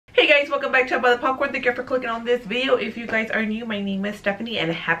welcome back to About the Popcorn. Thank you for clicking on this video. If you guys are new, my name is Stephanie and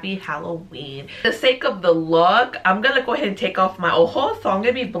happy Halloween. For the sake of the look, I'm gonna go ahead and take off my ojos, so I'm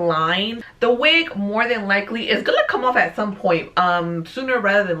gonna be blind. The wig more than likely is gonna come off at some point, sooner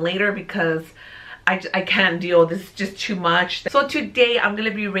rather than later, because I can't deal. This is just too much. So today I'm going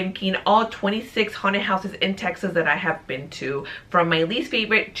to be ranking all 26 haunted houses in Texas that I have been to, from my least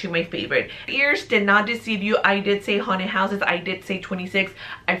favorite to my favorite. Ears did not deceive you. I did say haunted houses. I did say 26.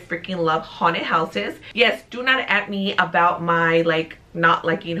 I freaking love haunted houses. Yes, do not at me about my not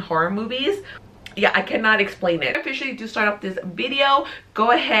liking horror movies. Yeah, I cannot explain it. I officially do start off this video.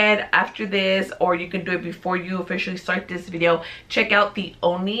 Go ahead after this, or you can do it before you officially start this video. Check out the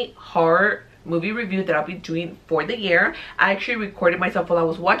only horror movie review that I'll be doing for the year. I actually recorded myself while I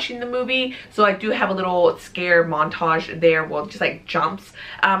was watching the movie, so I do have a little scare montage there, well, just like jumps.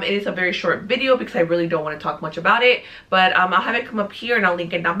 It is a very short video because I really don't want to talk much about it, but I'll have it come up here and I'll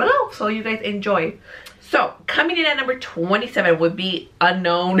link it down below so you guys enjoy. So coming in at number 27 would be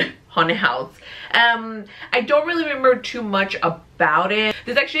Unknown Haunted House. I don't really remember too much about it.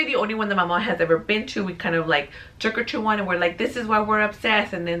 This is actually the only one that my mom has ever been to. We kind of took her to one and we're like, this is why we're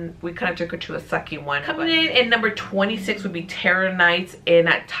obsessed, and then we kind of took her to a sucky one. Coming in at number 26 would be Terror Nights in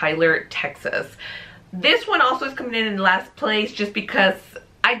Tyler, Texas. This one also is coming in last place just because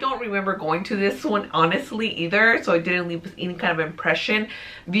I don't remember going to this one honestly either, so it didn't leave any kind of impression.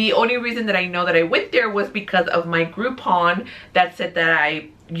 The only reason that I know that I went there was because of my Groupon that said that I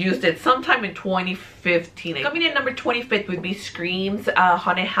used it sometime in 2015. Coming in number 25th would be Screams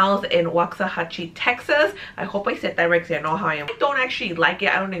Haunted House in Waxahachie, Texas. I hope I said that right because I know how I am. I don't actually like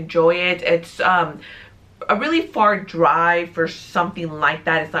it. I don't enjoy it. It's a really far drive for something like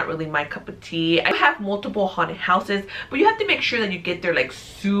that. It's not really my cup of tea. I have multiple haunted houses, but you have to make sure that you get there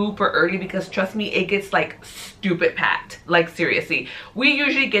super early, because trust me, it gets stupid packed. Seriously, we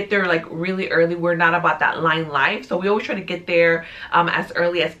usually get there really early. We're not about that line life, so we always try to get there as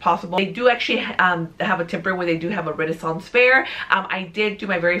early as possible. They do actually have a temporary where they do have a Renaissance fair. I did do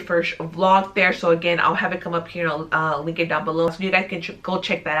my very first vlog there, so again, I'll have it come up here and I'll link it down below so you guys can go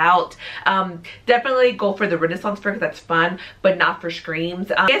check that out. Definitely go for the Renaissance fair because that's fun, but not for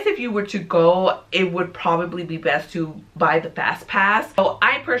Screams. I guess if you were to go, it would probably be best to buy the fast pass. So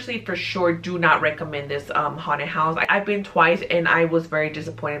I personally for sure do not recommend this haunted house. I've been twice and I was very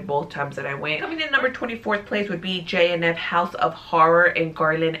disappointed both times that I went. Coming in number 24th place would be J&F House of Horror in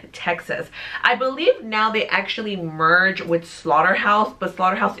Garland, Texas. I believe now they actually merge with Slaughterhouse, but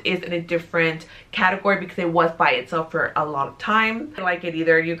Slaughterhouse is in a different category because it was by itself for a lot of time. I don't like it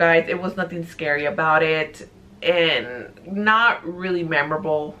either, you guys. It was nothing scary about it and not really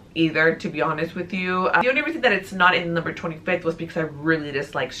memorable either, to be honest with you. The only reason that it's not in number 25th was because I really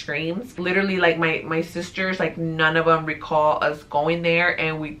dislike Screams. Literally, my sisters, none of them recall us going there,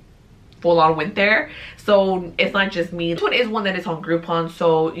 and we full on went there, so it's not just me. This one is one that is on Groupon,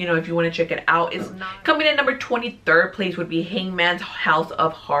 so you know, if you want to check it out. It's not. Coming in number 23rd place would be Hangman's House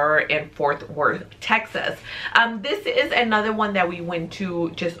of Horror in Fort Worth, Texas. This is another one that we went to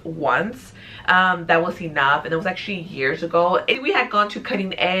just once. That was enough, and it was actually years ago. We had gone to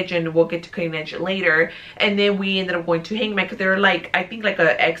Cutting Edge, and we'll get to Cutting Edge later, and then we ended up going to Hangman because they're I think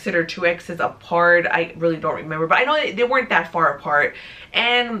a exit or 2 exits apart. I really don't remember, but I know they weren't that far apart.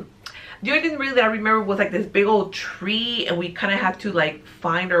 And the only thing really that I remember was this big old tree, and we kind of had to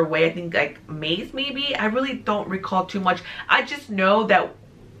find our way. I think maze maybe. I really don't recall too much. I just know that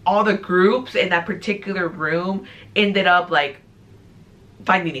all the groups in that particular room ended up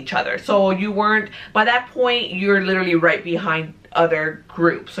finding each other. So you weren't, by that point you're literally right behind other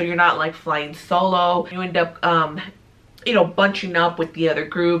groups, so you're not flying solo. You end up you know, bunching up with the other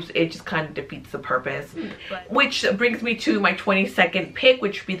groups. It just kind of defeats the purpose. Which brings me to my 22nd pick,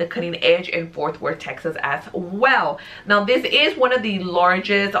 which would be the Cutting Edge in Fort Worth, Texas as well. Now this is one of the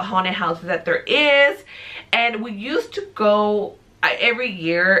largest haunted houses that there is, and we used to go every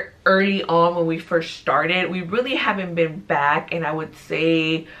year early on when we first started. We really haven't been back in, I would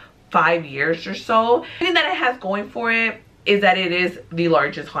say, 5 years or so. The thing that it has going for it is that it is the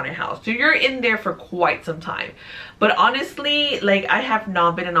largest haunted house, so you're in there for quite some time. But honestly, I have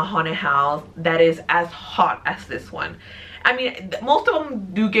not been in a haunted house that is as hot as this one. I mean, most of them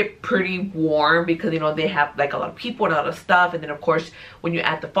do get pretty warm because, you know, they have a lot of people and a lot of stuff, and then of course when you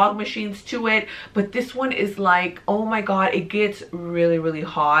add the fog machines to it. But this one is oh my god, it gets really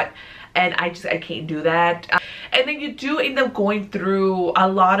hot, and I can't do that. And then you do end up going through a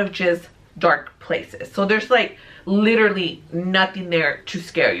lot of just dark places, so there's literally nothing there to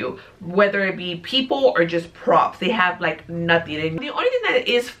scare you, whether it be people or just props. They have nothing. And the only thing that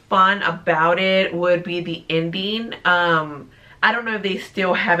is fun about it would be the ending. I don't know if they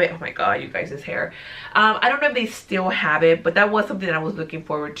still have it. Oh my god, you guys, this hair. I don't know if they still have it, but that was something that I was looking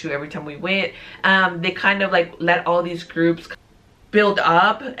forward to every time we went. They kind of like let all these groups build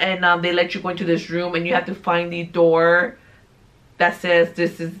up, and they let you go into this room, and you have to find the door that says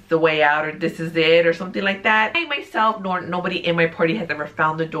this is the way out, or this is it, or something like that. I myself, nor nobody in my party has ever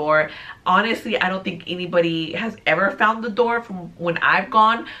found the door. Honestly, I don't think anybody has ever found the door from when I've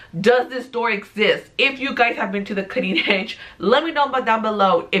gone. Does this door exist? If you guys have been to the Cutting Edge, let me know down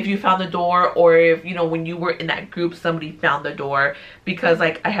below if you found the door, or if, you know, when you were in that group somebody found the door, because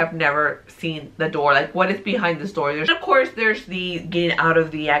like I have never seen the door. Like, what is behind this door? There's, of course, there's the getting out of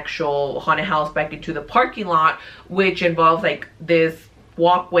the actual haunted house back into the parking lot, which involves like this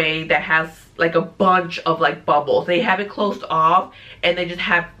walkway that has like a bunch of like bubbles. They have it closed off, and they just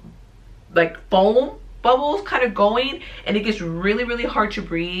have like foam bubbles kind of going, and it gets really hard to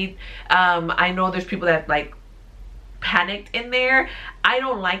breathe. I know there's people that like panicked in there. I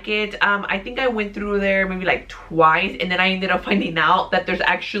don't like it. I think I went through there maybe like twice, and then I ended up finding out that there's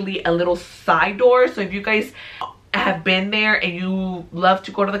actually a little side door. So if you guys have been there and you love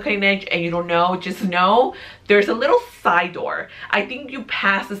to go to the Cutting Edge and you don't know, just know there's a little side door. I think you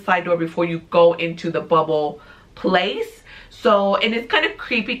pass the side door before you go into the bubble place. So, and it's kind of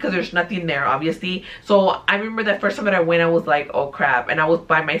creepy because there's nothing there, obviously. So I remember that first time that I went, I was like, oh crap, and I was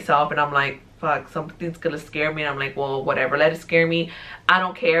by myself, and I'm like, fuck, something's gonna scare me. And I'm like, well, whatever, let it scare me. I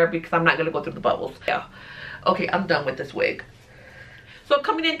don't care, because I'm not gonna go through the bubbles. Yeah, okay, I'm done with this wig. So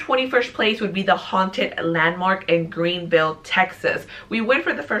coming in 21st place would be the Haunted Landmark in Greenville, Texas. We went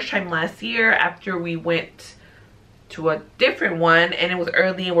for the first time last year after we went to a different one, and it was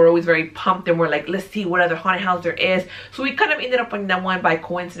early, and we're always very pumped, and we're like, let's see what other haunted house there is. So we kind of ended up on that one by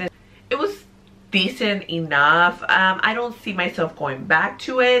coincidence. It was decent enough. I don't see myself going back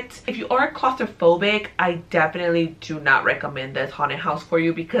to it. If you are claustrophobic, I definitely do not recommend this haunted house for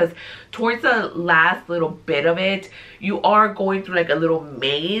you, because towards the last little bit of it, you are going through like a little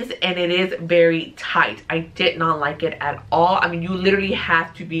maze, and it is very tight. I did not like it at all. I mean, you literally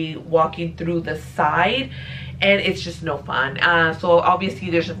have to be walking through the side, and it's just no fun. So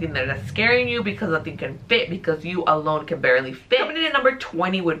obviously there's something that is scaring you, because nothing can fit, because you alone can barely fit. Coming in at number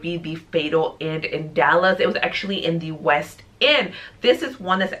 20 would be the Fatal Inn in Dallas. It was actually in the West End. This is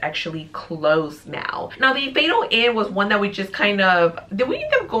one that's actually closed now. Now the Fatal Inn was one that we just kind of, did we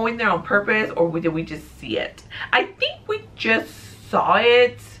end up going there on purpose, or did we just see it? I think we just saw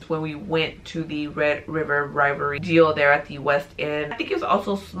it when we went to the Red River Rivalry deal there at the West End. I think it was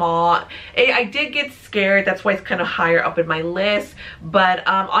also small. I did get scared, that's why it's kind of higher up in my list. But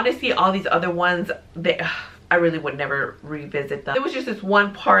honestly, all these other ones, I really would never revisit them. It was just this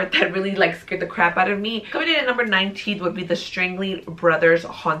one part that really like scared the crap out of me. Coming in at number 19 would be the Stringly Brothers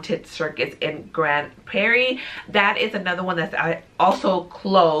Haunted Circus in Grand Prairie. That is another one that's also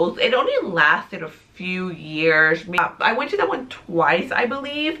closed. It only lasted a few years. I went to that one twice, I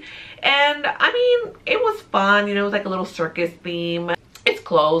believe, and I mean, it was fun. You know, it was like a little circus theme. It's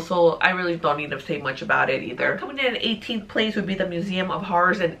closed, so I really don't need to say much about it either. Coming in at 18th place would be the Museum of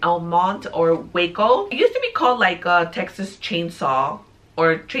Horrors in Elmont, or Waco. It used to be called like Texas Chainsaw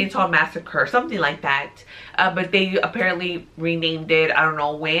or Chainsaw Massacre, something like that. But they apparently renamed it, I don't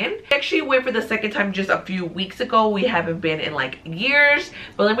know when. I actually went for the second time just a few weeks ago. We haven't been in like years.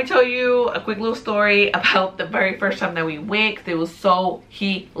 But let me tell you a quick little story about the very first time that we went, because it was so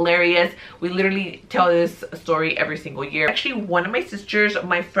hilarious. We literally tell this story every single year. Actually, one of my sisters,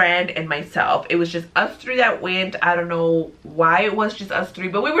 my friend, and myself. It was just us three that went. I don't know why it was just us three,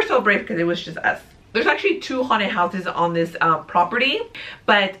 but we were so brave because it was just us. There's actually 2 haunted houses on this property,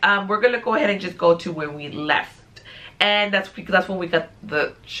 but we're gonna go ahead and just go to when we left, and that's because that's when we got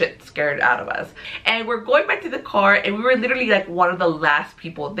the shit scared out of us. And we're going back to the car, and we were literally like one of the last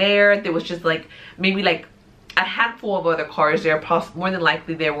people there. There was just like maybe like a handful of other cars there. More than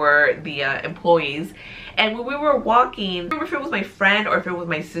likely they were the employees. And when we were walking, I don't remember if it was my friend or if it was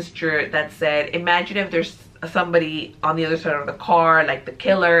my sister that said, imagine if there's somebody on the other side of the car, like the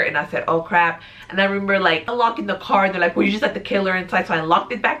killer. And I said, oh crap. And I remember like unlocking the car, they're like, well, you just let the killer inside, so I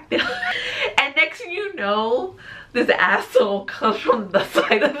locked it back there. And next thing you know, this asshole comes from the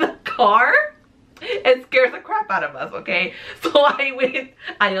side of the car and scares the crap out of us. Okay, so I went,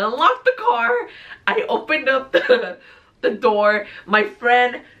 I unlocked the car, I opened up the door, my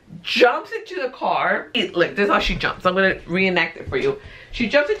friend jumps into the car. Look, this is how she jumps. I'm gonna reenact it for you. She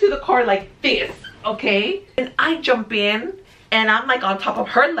jumps into the car like this, okay? And I jump in, and I'm like on top of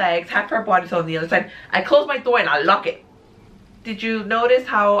her legs, half her body's on the other side. I close my door and I lock it. Did you notice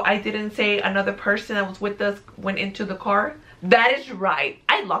how I didn't say another person that was with us went into the car? That is right.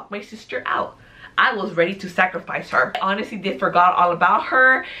 I locked my sister out. I was ready to sacrifice her. I honestly did forgot all about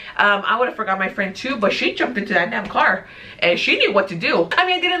her. I would have forgot my friend too, but she jumped into that damn car and she knew what to do. I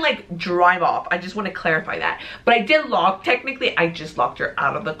mean, I didn't like drive off. I just want to clarify that. But I did lock, technically I just locked her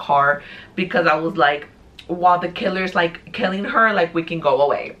out of the car because I was like, while the killer's like killing her, like we can go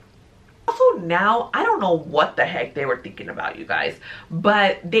away. Also now, I don't know what the heck they were thinking about, you guys,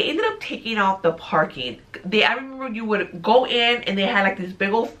 but they ended up taking out the parking. I remember you would go in and they had like this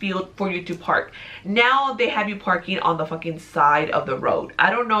big old field for you to park. Now they have you parking on the fucking side of the road. I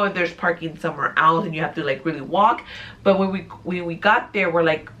don't know if there's parking somewhere else and you have to like really walk, but when we got there, we're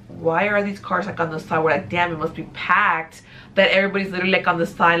like, why are these cars like on the side? We're like, damn, it must be packed that everybody's literally like on the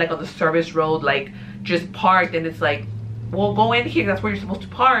side, like on the service road, like just parked. And it's like, well, go in here, that's where you're supposed to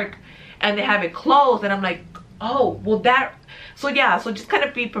park. And they have it closed, and I'm like, oh, well that, so yeah, so just kind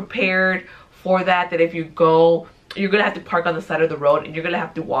of be prepared for that if you go, you're gonna have to park on the side of the road and you're gonna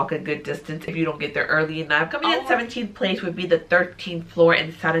have to walk a good distance if you don't get there early enough. Coming in 17th place would be the 13th floor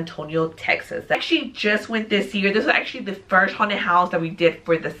in San Antonio, Texas. I actually just went this year. This was actually the first haunted house that we did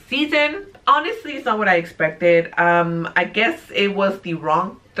for the season. Honestly, it's not what I expected. I guess it was the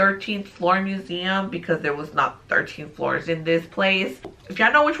wrong 13th floor museum because there was not 13 floors in this place. If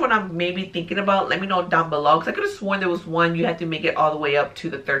y'all know which one I'm maybe thinking about, let me know down below, because I could have sworn there was one you had to make it all the way up to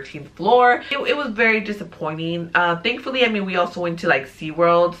the 13th floor. It was very disappointing. Thankfully, I mean, we also went to like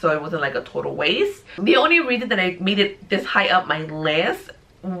SeaWorld, so it wasn't like a total waste. The only reason that I made it this high up my list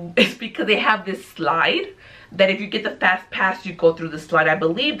is because they have this slide that if you get the fast pass, you go through the slide. I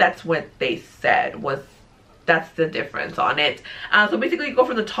believe that's what they said was, that's the difference on it. So basically you go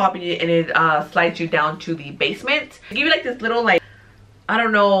from the top and it slides you down to the basement. They give you like this little, like, I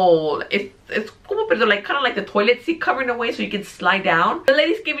don't know, it's cool, but they're like kind of like the toilet seat covering away so you can slide down. The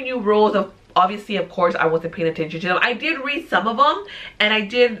lady's giving you rules of, obviously, of course, I wasn't paying attention to them. I did read some of them and I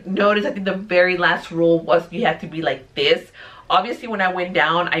did notice, I think the very last rule was you have to be like this. Obviously when I went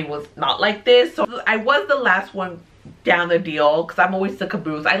down, I was not like this, so I was the last one down the deal because I'm always the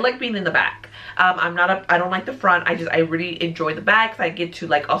caboose. I like being in the back. I don't like the front. I really enjoy the back, so I get to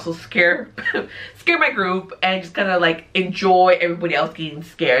like also scare my group and just kind of like enjoy everybody else getting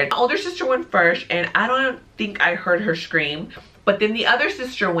scared. My older sister went first and I don't think I heard her scream, but then the other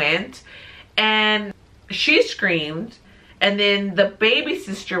sister went and she screamed. And then the baby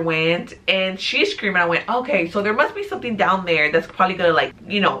sister went and she screamed and I went, okay, so there must be something down there that's probably gonna, like,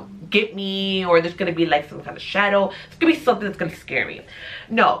 you know, get me, or there's gonna be like some kind of shadow. It's gonna be something that's gonna scare me.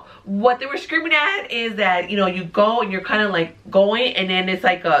 No, what they were screaming at is that, you know, you go and you're kind of like going and then it's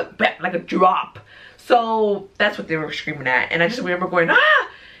like a drop. So that's what they were screaming at. And I just remember going, ah!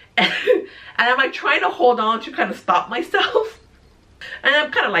 And I'm like trying to hold on to kind of stop myself. And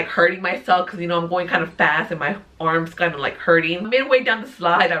I'm kind of like hurting myself because, you know, I'm going kind of fast and my arm's kind of like hurting. Midway down the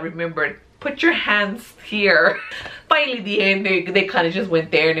slide, I remembered, put your hands here. Finally, the end, they kind of just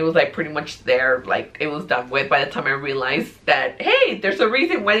went there and it was like pretty much there. Like it was done with by the time I realized that, hey, there's a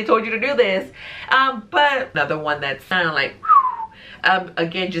reason why they told you to do this. But another one that's kind of like,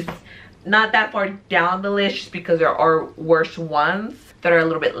 again, just not that far down the list just because there are worse ones that are a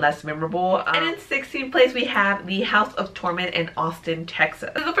little bit less memorable. And in 16th place, we have the House of Torment in Austin, Texas.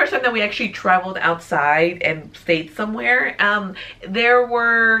 This is the first time that we actually traveled outside and stayed somewhere. There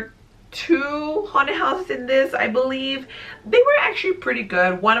were 2 haunted houses in this, I believe. They were actually pretty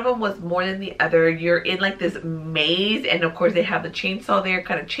good. One of them was more than the other. You're in like this maze and of course they have the chainsaw there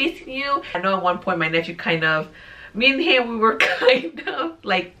kind of chasing you. I know at one point my nephew me and him, we were kind of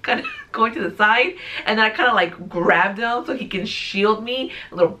going to the side and then I kind of like grabbed him so he can shield me.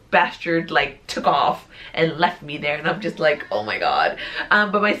 A little bastard like took off and left me there and I'm just like, oh my god.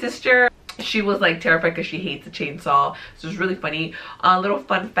 But my sister, she was like terrified because she hates the chainsaw, so it was really funny. Little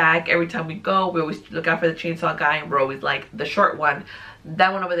fun fact, every time we go, we always look out for the chainsaw guy and we're always like the short one,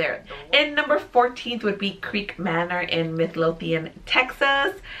 that one over there. And number 14th would be Creek Manor in Midlothian,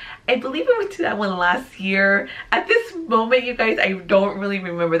 Texas. I believe we went to that one last year. At this moment, you guys, I don't really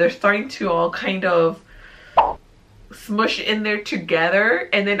remember. They're starting to all kind of smush in there together,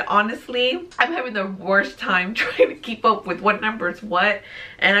 and then honestly I'm having the worst time trying to keep up with what number is what.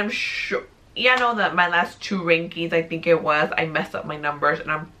 And I'm sure, yeah, I know that my last 2 rankings, I think it was, I messed up my numbers and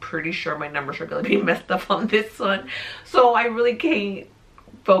I'm pretty sure my numbers are gonna be messed up on this one, so I really can't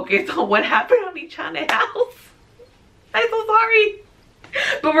focus on what happened on each haunted house. I'm so sorry,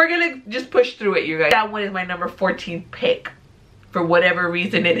 but we're gonna just push through it, you guys. That one is my number 14 pick for whatever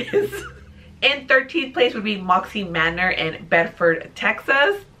reason it is. In 13th place would be Moxie Manor in Bedford,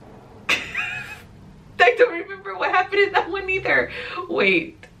 Texas. I don't remember what happened in that one either.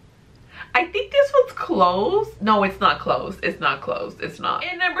 Wait. I think this one's closed. No, it's not closed. It's not closed. It's not.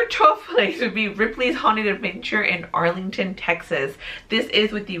 And number 12 place would be Ripley's Haunted Adventure in Arlington, Texas. This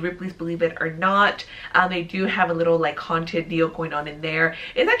is with the Ripley's Believe It or Not. They do have a little like haunted deal going on in there.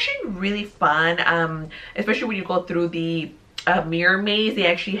 It's actually really fun, especially when you go through the mirror maze. They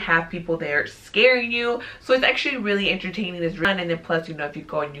actually have people there scaring you, so it's actually really entertaining. It's fun, and then plus, you know, if you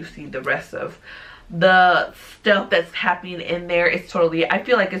go and you see the rest of the stuff that's happening in there, it's totally, I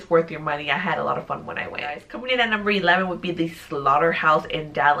feel like it's worth your money. I had a lot of fun when I went. Guys, coming in at number 11 would be the Slaughterhouse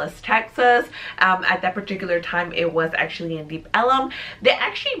in Dallas, Texas. At that particular time, it was actually in Deep Ellum. They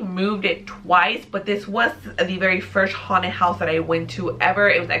actually moved it twice, but this was the very first haunted house that I went to ever.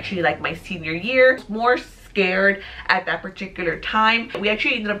 It was actually like my senior year. More scared at that particular time. We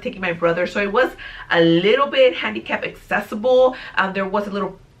actually ended up taking my brother, so it was a little bit handicap accessible. There was a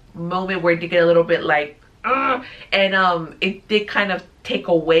little moment where it did get a little bit like and it did kind of take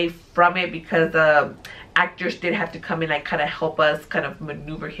away from it because actors did have to come in, like kind of help us kind of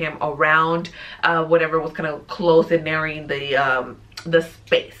maneuver him around whatever was kind of close and narrowing the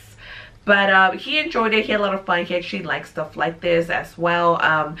space. But he enjoyed it. He had a lot of fun. He actually likes stuff like this as well.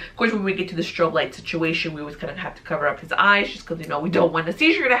 Of course, when we get to the strobe light situation, we always kind of have to cover up his eyes just because, you know, we don't want a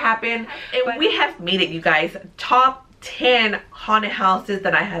seizure to happen. And we have made it, you guys. Top 10 haunted houses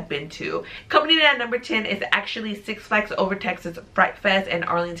that I have been to. Coming in at number 10 is actually Six Flags Over Texas Fright Fest in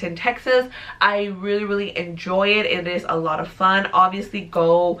Arlington, Texas. I really enjoy it. It is a lot of fun. Obviously,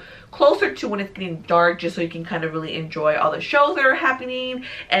 go closer to when it's getting dark just so you can kind of really enjoy all the shows that are happening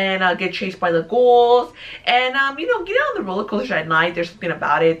and get chased by the ghouls and you know, get on the roller coaster at night. There's something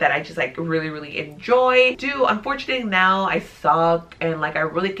about it that I just like really enjoy. Unfortunately, now I suck and like I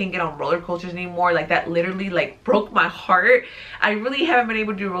really can't get on roller coasters anymore. Like that literally like broke my heart. I really haven't been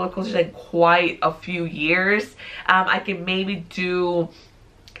able to do roller coasters in quite a few years. I can maybe do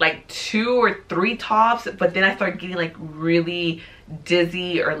like 2 or 3 tops, but then I start getting like really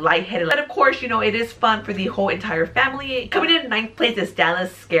dizzy or lightheaded. But of course, you know, it is fun for the whole entire family. Coming in 9th place is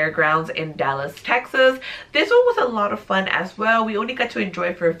Dallas Scaregrounds in Dallas, Texas. This one was a lot of fun as well. We only got to enjoy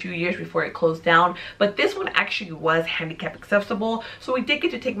it for a few years before it closed down, but this one actually was handicap accessible, so we did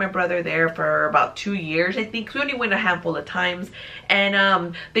get to take my brother there for about 2 years, I think. We only went a handful of times,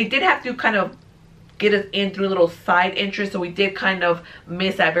 and they did have to kind of get us in through a little side entrance, so we did kind of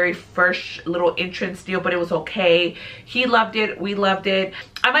miss that very first little entrance deal, but it was okay. He loved it, we loved it.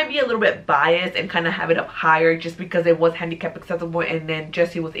 I might be a little bit biased and kind of have it up higher just because it was handicap accessible, and then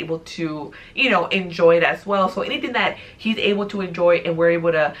Jesse was able to, you know, enjoy it as well. So anything that he's able to enjoy and we're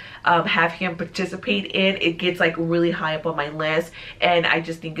able to have him participate in, it gets like really high up on my list, and I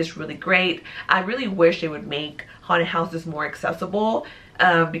just think it's really great. I really wish they would make haunted houses more accessible,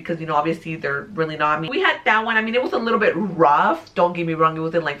 because, you know, obviously they're really not. I mean, we had that one. I mean, it was a little bit rough, don't get me wrong. It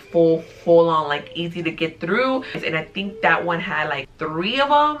wasn't like full on like easy to get through, and I think that one had like 3 of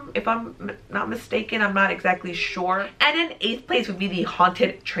them, if I'm not mistaken. I'm not exactly sure. And in 8th place would be the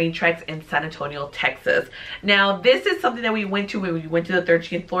Haunted Train Tracks in San Antonio, Texas. Now this is something that we went to when we went to the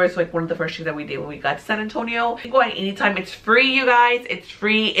 13th floor. It's like one of the first things that we did when we got to San Antonio. You can go at any time. It's free, you guys. It's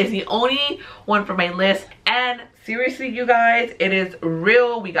free. It's the only one for my list, and seriously, you guys, it is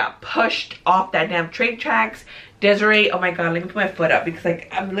real. We got pushed off that damn train tracks. Desiree, oh my god, let me put my foot up because like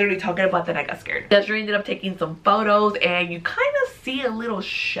I'm literally talking about that, I got scared. Desiree ended up taking some photos, and you kind of see a little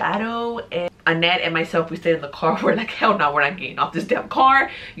shadow, and Annette and myself, we stayed in the car. We're like, hell no, we're not getting off this damn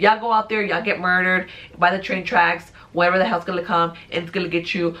car. Y'all go out there, y'all get murdered by the train tracks, whatever the hell's gonna come and it's gonna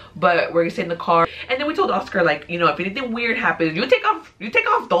get you, but we're gonna stay in the car. And then we told Oscar, like, you know, if anything weird happens, you take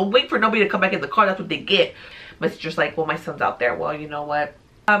off, don't wait for nobody to come back in the car. That's what they get. But it's just like, well, my son's out there. Well, you know what?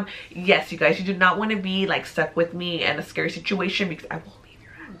 Yes, you guys, you do not want to be like stuck with me in a scary situation because I will leave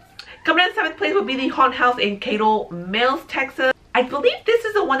your house. Coming in 7th place would be the Haunted House in Cadle Mills, Texas. I believe this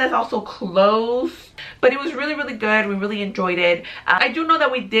is the one that's also closed, but it was really good. We really enjoyed it. I do know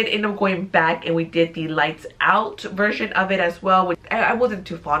that we did end up going back and we did the lights out version of it as well, which I wasn't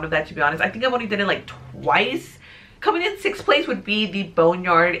too fond of that, to be honest. I think I've only done it like twice. Coming in 6th place would be the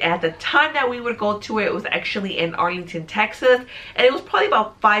Boneyard. At the time that we would go to it, it was actually in Arlington, Texas, and it was probably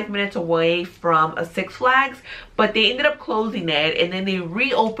about 5 minutes away from a Six Flags, but they ended up closing it, and then they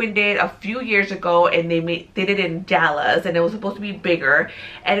reopened it a few years ago, and they did it in Dallas, and it was supposed to be bigger.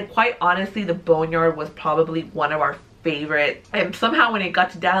 And quite honestly, the Boneyard was probably one of our favorite, and somehow when it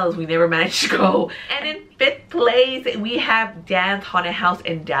got to Dallas, we never managed to go. And in 5th place, we have Dan's Haunted House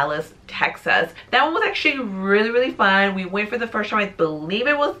in Dallas, Texas. That one was actually really fun. We went for the first time, I believe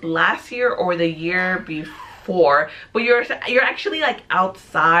it was last year or the year before, but you're actually like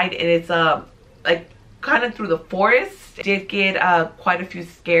outside, and it's like kind of through the forest. Did get quite a few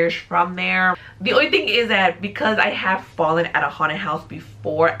scares from there. The only thing is that because I have fallen at a haunted house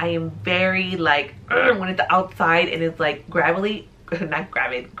before, I am very like when it's outside and it's like gravity when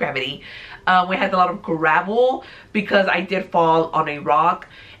it has a lot of gravel, because I did fall on a rock.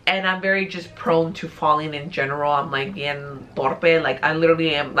 And I'm very just prone to falling in general. I'm like bien torpe. Like I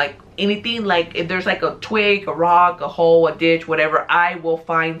literally am like anything, like if there's like a twig, a rock, a hole, a ditch, whatever, I will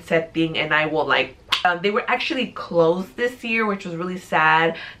find said thing and I will like they were actually closed this year, which was really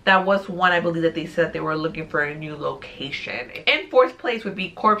sad. That was one, I believe, that they said they were looking for a new location. In fourth place would be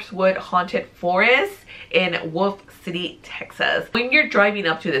Corpsewood Haunted Forest in Wolf City, Texas. When you're driving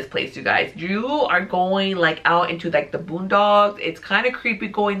up to this place, you guys, you are going like out into like the boondocks. It's kind of creepy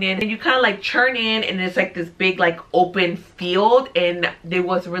going in, and you kind of like churn in and it's like this big like open field, and there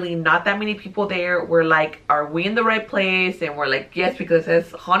was really not that many people there. We're like, are we in the right place? And we're like, yes, because it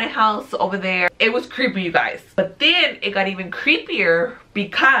says haunted house over there. It was creepy, you guys. But then it got even creepier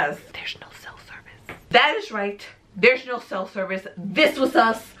because there's no cell service. That is right, there's no cell service. This was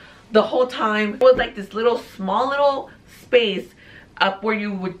us the whole time. It was like this little small little space up where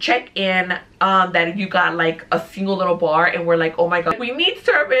you would check in, that you got like a single little bar, and we're like, oh my god, we need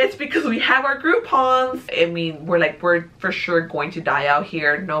service because we have our Groupons. I mean, we're like, we're for sure going to die out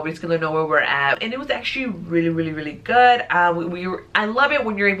here. Nobody's gonna know where we're at. And it was actually really good. I love it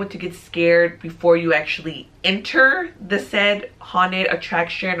when you're able to get scared before you actually enter the said haunted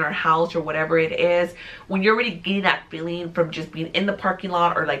attraction or house or whatever it is. When you're already getting that feeling from just being in the parking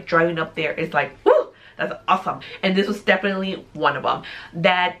lot or like driving up there, it's like, woo! That's awesome. And this was definitely one of them.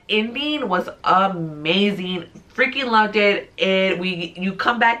 That ending was amazing. Freaking loved it. You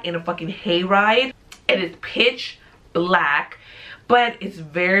come back in a fucking hayride. It is pitch black, but it's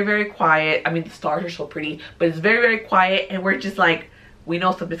very quiet. I mean, the stars are so pretty, but it's very quiet, and we're just like, we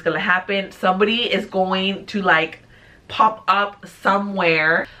know something's gonna happen. Somebody is going to like pop up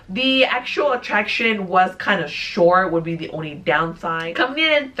somewhere. The actual attraction was kind of short, would be the only downside. Coming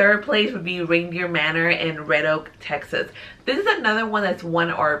in third place would be Reindeer Manor in Red Oak, Texas. This is another one that's one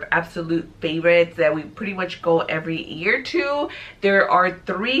of our absolute favorites that we pretty much go every year to. There are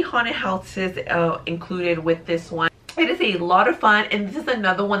 3 haunted houses included with this one. It is a lot of fun, and this is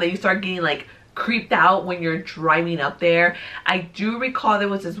another one that you start getting like creeped out when you're driving up there. I do recall there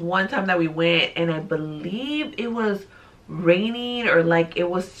was this one time that we went, and I believe it was raining or like it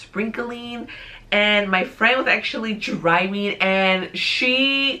was sprinkling, and my friend was actually driving and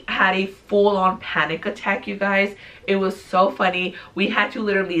she had a full-on panic attack, you guys. It was so funny. We had to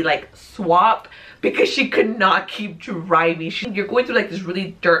literally like swap because she could not keep driving. You're going through like this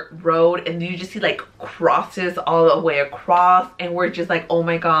really dirt road, and you just see like crosses all the way across, and we're just like, oh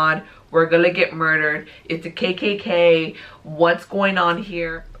my god, we're gonna get murdered. It's a KKK. What's going on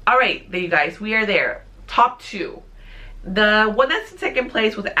here? All right, there you guys, we are there. Top 2. The one that's in second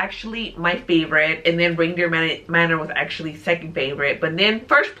place was actually my favorite, and then Reindeer Manor was actually second favorite. But then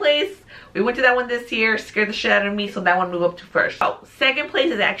first place, we went to that one this year, scared the shit out of me, so that one moved up to first. So second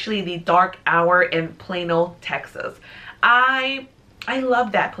place is actually the Dark Hour in Plano, Texas. I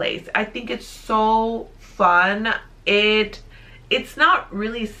love that place. I think it's so fun. It's not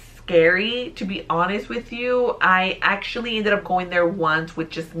really scary, to be honest with you. I actually ended up going there once with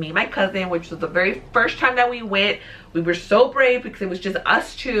just me and my cousin, which was the very first time that we went. We were so brave because it was just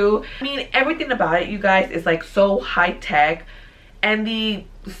us two. I mean, everything about it, you guys, is like so high tech, and the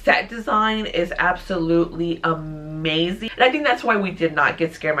set design is absolutely amazing. And I think that's why we did not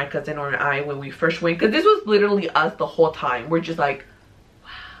get scared, my cousin or I, when we first went, because this was literally us the whole time. We're just like,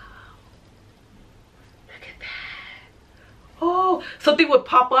 oh, something would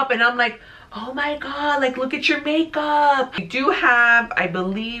pop up and I'm like, oh my god, like look at your makeup. We do have, I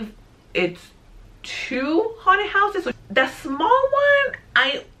believe it's 2 haunted houses. The small one,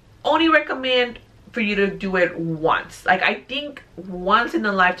 I only recommend for you to do it once. Like I think once in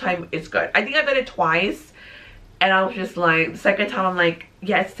a lifetime is good. I think I did it twice, and I was just like, the second time I'm like,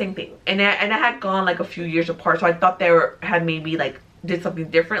 yeah, it's the same thing. And I had gone like a few years apart, so I thought they had maybe like did something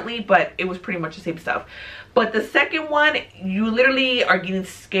differently, but it was pretty much the same stuff. But the second one, you literally are getting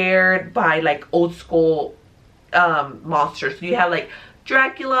scared by like old school monsters. So you have like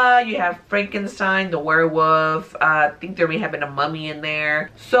Dracula, you have Frankenstein, the werewolf, I think there may have been a mummy in there.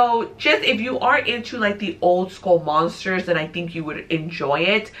 So just if you are into like the old school monsters, then I think you would enjoy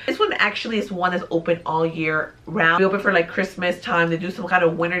it. This one actually is one that's open all year round. They open for like Christmas time. They do some kind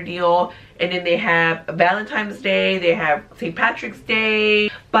of winter deal, and then they have Valentine's Day, they have St. Patrick's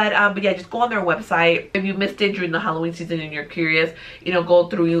Day. But yeah, just go on their website. If you missed it during the Halloween season and you're curious, you know, go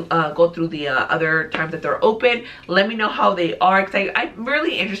through the other times that they're open. Let me know how they are, because I I'm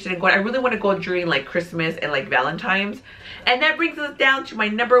really interested in going. I really want to go during like Christmas and like Valentine's. And that brings us down to my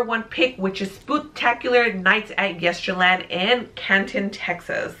 #1 pick, which is Spooktacular Nights at Yesterland in Canton,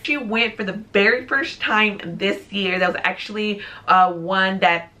 Texas. She went for the very first time this year. That was actually one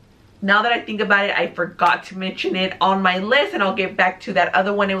that, now that I think about it, I forgot to mention it on my list, and I'll get back to that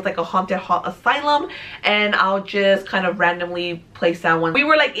other one. It was like a haunted asylum, and I'll just kind of randomly place that one. We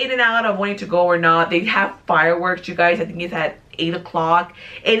were like in and out of wanting to go or not. They have fireworks, you guys. I think it's at 8 o'clock.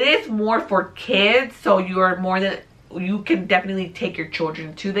 It is more for kids, so you can definitely take your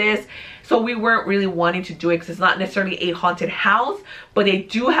children to this. So we weren't really wanting to do it because it's not necessarily a haunted house, but they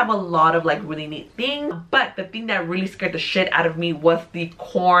do have a lot of like really neat things. But the thing that really scared the shit out of me was the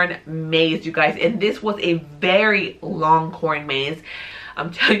corn maze, you guys. And this was a very long corn maze.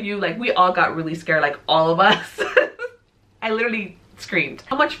 I'm telling you, like, we all got really scared, like all of us. I literally screamed.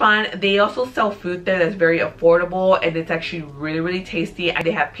 So much fun. They also sell food there that's very affordable, and it's actually really tasty. And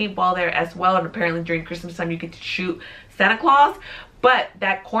they have paintball there as well, and apparently during Christmas time you get to shoot Santa Claus. But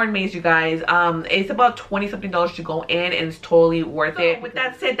that corn maze, you guys, it's about $20-something to go in, and it's totally worth it. With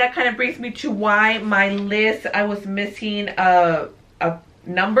that said, that kind of brings me to why my list, I was missing a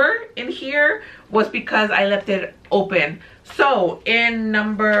number in here, was because I left it open. So in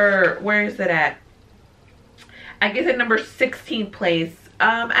where is it at? I guess at number 16 place.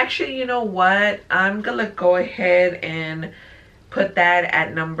 Actually, you know what? I'm gonna go ahead and put that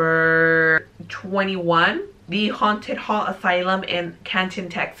at number 21. The Haunted Hall Asylum in Canton,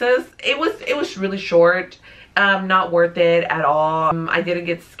 Texas. It was really short. Not worth it at all. I didn't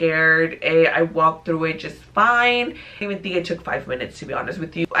get scared. I walked through it just fine. I even think it took 5 minutes, to be honest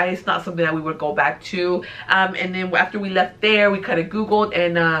with you. It's not something that we would go back to. And then after we left there, we kind of googled,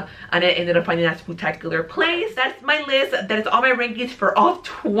 and I ended up finding that spectacular place. That's my list. That is all my rankings for all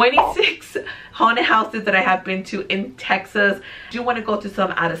 26 haunted houses that I have been to in Texas. I do want to go to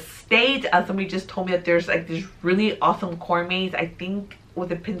some out of state. Somebody just told me that there's like this really awesome corn maze, I think was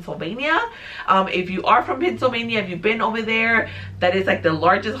in Pennsylvania. If you are from Pennsylvania, if you've been over there, that is like the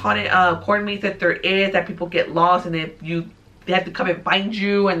largest haunted corn maze that there is, that people get lost, and they have to come and find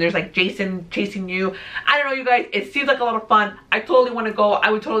you, and there's like Jason chasing you. I don't know, you guys, it seems like a lot of fun. I totally want to go. I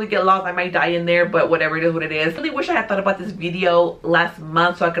would totally get lost. I might die in there, but whatever, it is what it is. I really wish I had thought about this video last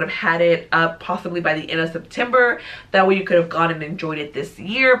month, so I could have had it up possibly by the end of September. That way you could have gone and enjoyed it this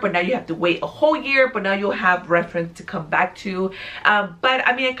year, but now you have to wait a whole year, but now you'll have reference to come back to. But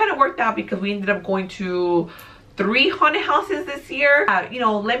I mean, it kind of worked out because we ended up going to 3 haunted houses this year. You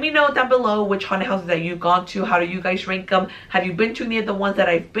know, let me know down below which haunted houses that you've gone to. How do you guys rank them? Have you been to any of the ones that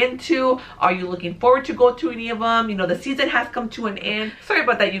I've been to? Are you looking forward to go to any of them? You know, the season has come to an end. Sorry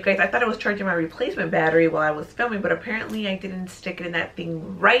about that, you guys. I thought I was charging my replacement battery while I was filming, but apparently I didn't stick it in that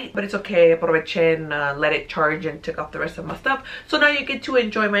thing right. But it's okay. I aproveché and let it charge and took off the rest of my stuff. So now you get to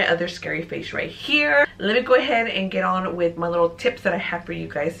enjoy my other scary face right here. Let me go ahead and get on with my little tips that I have for you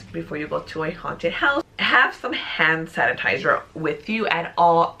guys before you go to a haunted house. Have some hand sanitizer with you at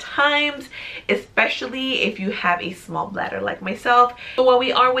all times, especially if you have a small bladder like myself. So while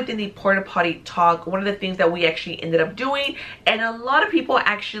we are within the porta potty talk, one of the things that we actually ended up doing, and a lot of people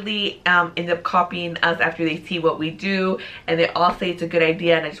actually end up copying us after they see what we do, and they all say it's a good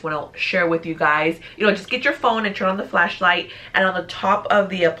idea, and I just want to share with you guys. You know, just get your phone and turn on the flashlight, and on the top of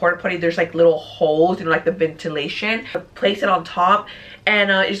the porta potty there's like little holes, you know, like the ventilation. Place it on top,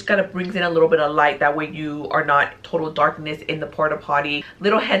 and it just kind of brings in a little bit of light. That way you are not total darkness in the porta potty.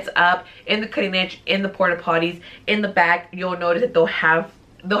 Little heads up, in the cutting edge, in the porta potties, in the back, you'll notice that they'll have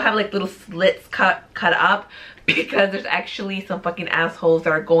like little slits cut up, because there's actually some fucking assholes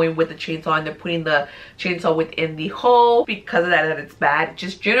that are going with the chainsaw and they're putting the chainsaw within the hole. Because of that it's bad.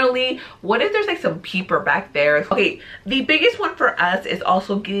 Just generally, what if there's like some peeper back there? Okay, the biggest one for us is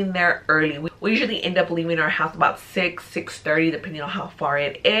also getting there early. We usually end up leaving our house about 6:30 depending on how far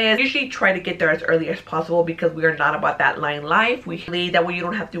it is. We usually try to get there as early as possible because we are not about that line life. That way you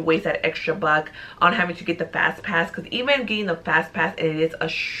don't have to waste that extra buck on having to get the fast pass, because even getting the fast pass, and it is a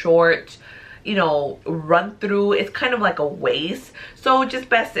short, you know, run through, it's kind of like a waste. So just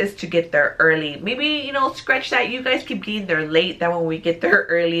best is to get there early. Maybe, you know, scratch that, you guys keep getting there late, that when we get there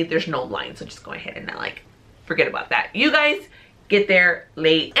early there's no line. So just go ahead and like forget about that. You guys get there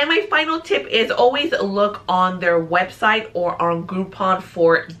late. And my final tip is always look on their website or on Groupon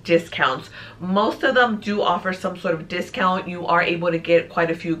for discounts. Most of them do offer some sort of discount. You are able to get quite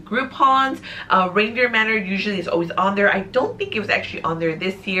a few Groupons. Reindeer Manor usually is always on there. I don't think it was actually on there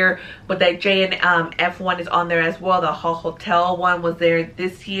this year, but that J&F one is on there as well. The Hall Hotel one was there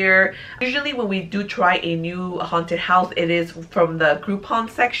this year. Usually when we do try a new haunted house, it is from the Groupon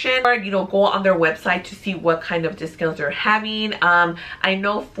section, or you know, go on their website to see what kind of discounts they're having. I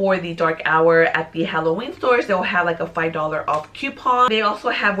know for the dark hour at the Halloween stores, they'll have like a $5 off coupon. They also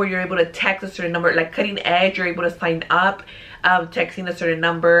have where you're able to text a certain number, like Cutting Edge, you're able to sign up texting a certain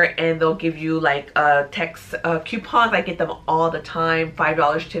number and they'll give you like text coupons. I get them all the time, $5,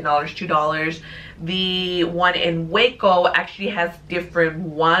 $10, $2. The one in Waco actually has different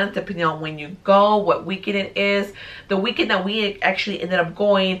ones depending on when you go, what weekend it is. The weekend that we actually ended up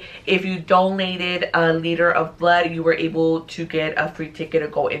going, if you donated a liter of blood, you were able to get a free ticket to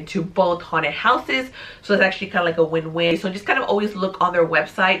go into both haunted houses. So it's actually kind of like a win-win. So just kind of always look on their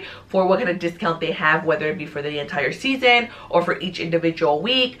website for what kind of discount they have, whether it be for the entire season or for each individual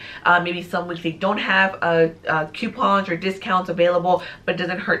week. Maybe some weeks they don't have coupons or discounts available, but it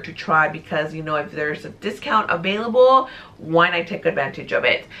doesn't hurt to try, because you know, if there's a discount available, why not take advantage of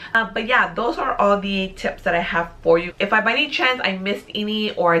it? But yeah, those are all the tips that I have for you. If I by any chance I missed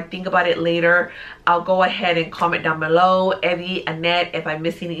any or I think about it later, I'll go ahead and comment down below. Eddie, Annette, if I'm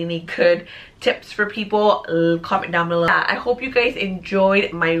missing any good tips for people, comment down below. I hope you guys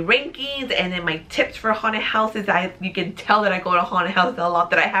enjoyed my rankings and then my tips for haunted houses. You can tell that I go to haunted houses a lot,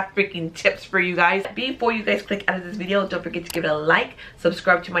 that I have freaking tips for you guys. Before you guys click out of this video, don't forget to give it a like,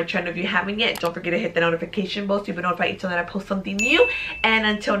 subscribe to my channel if you haven't yet. Don't forget to hit the notification bell so you'll be notified each time that I post something new. And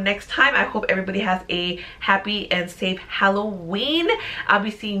until next time, I hope everybody has a happy and safe Halloween. I'll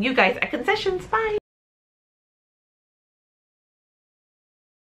be seeing you guys at concessions. Bye.